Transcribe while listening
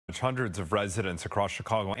Hundreds of residents across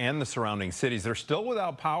Chicago and the surrounding cities are still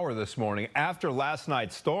without power this morning after last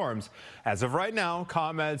night's storms. As of right now,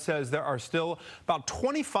 ComEd says there are still about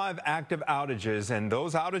 25 active outages, and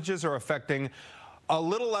those outages are affecting a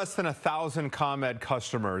little less than 1,000 ComEd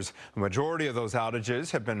customers. The majority of those outages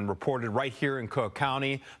have been reported right here in Cook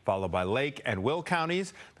County, followed by Lake and Will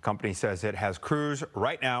counties. The company says it has crews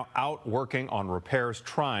right now out working on repairs,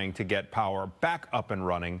 trying to get power back up and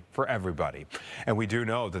running for everybody. And we do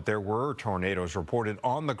know that there were tornadoes reported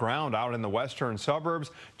on the ground out in the western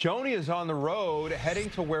suburbs. Joni is on the road heading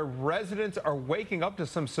to where residents are waking up to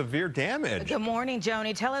some severe damage. Good morning,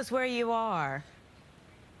 Joni. Tell us where you are.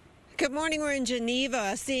 Good morning. We're in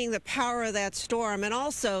Geneva seeing the power of that storm and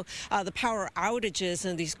also the power outages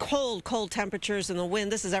and these cold temperatures and the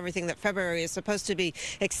wind. This is everything that February is supposed to be,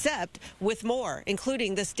 except with more,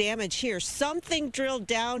 including this damage here. Something drilled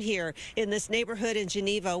down here in this neighborhood in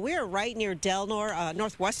Geneva. We are right near Delnor,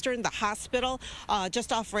 Northwestern, the hospital,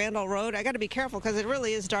 just off Randall Road. I got to be careful because it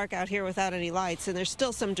really is dark out here without any lights, and there's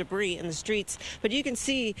still some debris in the streets. But you can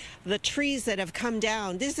see the trees that have come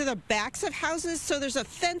down. These are the backs of houses, so there's a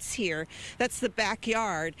fence here. That's the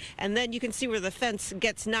backyard, and then you can see where the fence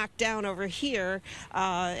gets knocked down over here,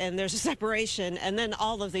 and there's a separation, and then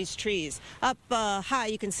all of these trees. Up high,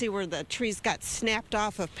 you can see where the trees got snapped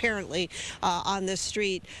off apparently on this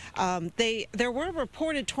street. There were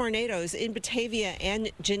reported tornadoes in Batavia and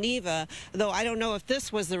Geneva, though I don't know if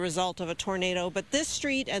this was the result of a tornado, but this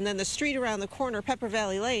street and then the street around the corner, Pepper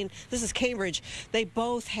Valley Lane, this is Cambridge, they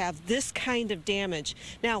both have this kind of damage.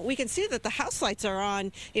 Now, we can see that the house lights are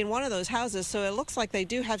on in one of those houses, so it looks like they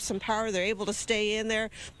do have some power. They're able to stay in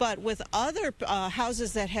there, but with other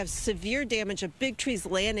houses that have severe damage of big trees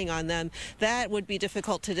landing on them, that would be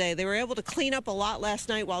difficult today. They were able to clean up a lot last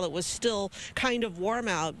night while it was still kind of warm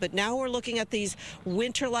out, but now we're looking at these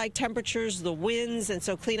winter-like temperatures, the winds, and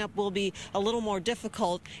so cleanup will be a little more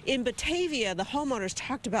difficult. In Batavia, the homeowners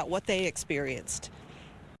talked about what they experienced.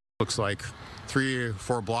 Looks like 3 or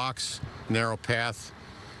 4 blocks, narrow path.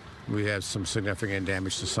 We had some significant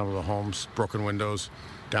damage to some of the homes, broken windows,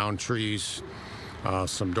 downed trees,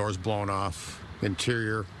 some doors blown off,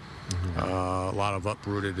 interior, a lot of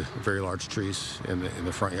uprooted, very large trees in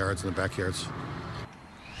the front yards and the backyards.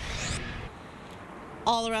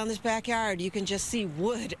 All around this backyard, you can just see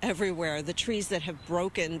wood everywhere, the trees that have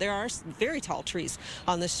broken. There are very tall trees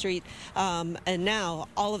on the street, and now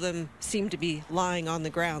all of them seem to be lying on the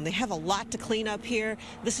ground. They have a lot to clean up here.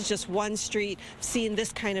 This is just one street. Seeing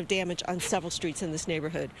this kind of damage on several streets in this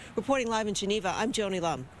neighborhood. Reporting live in Geneva, I'm Joni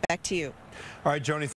Lum. Back to you. All right, Joni.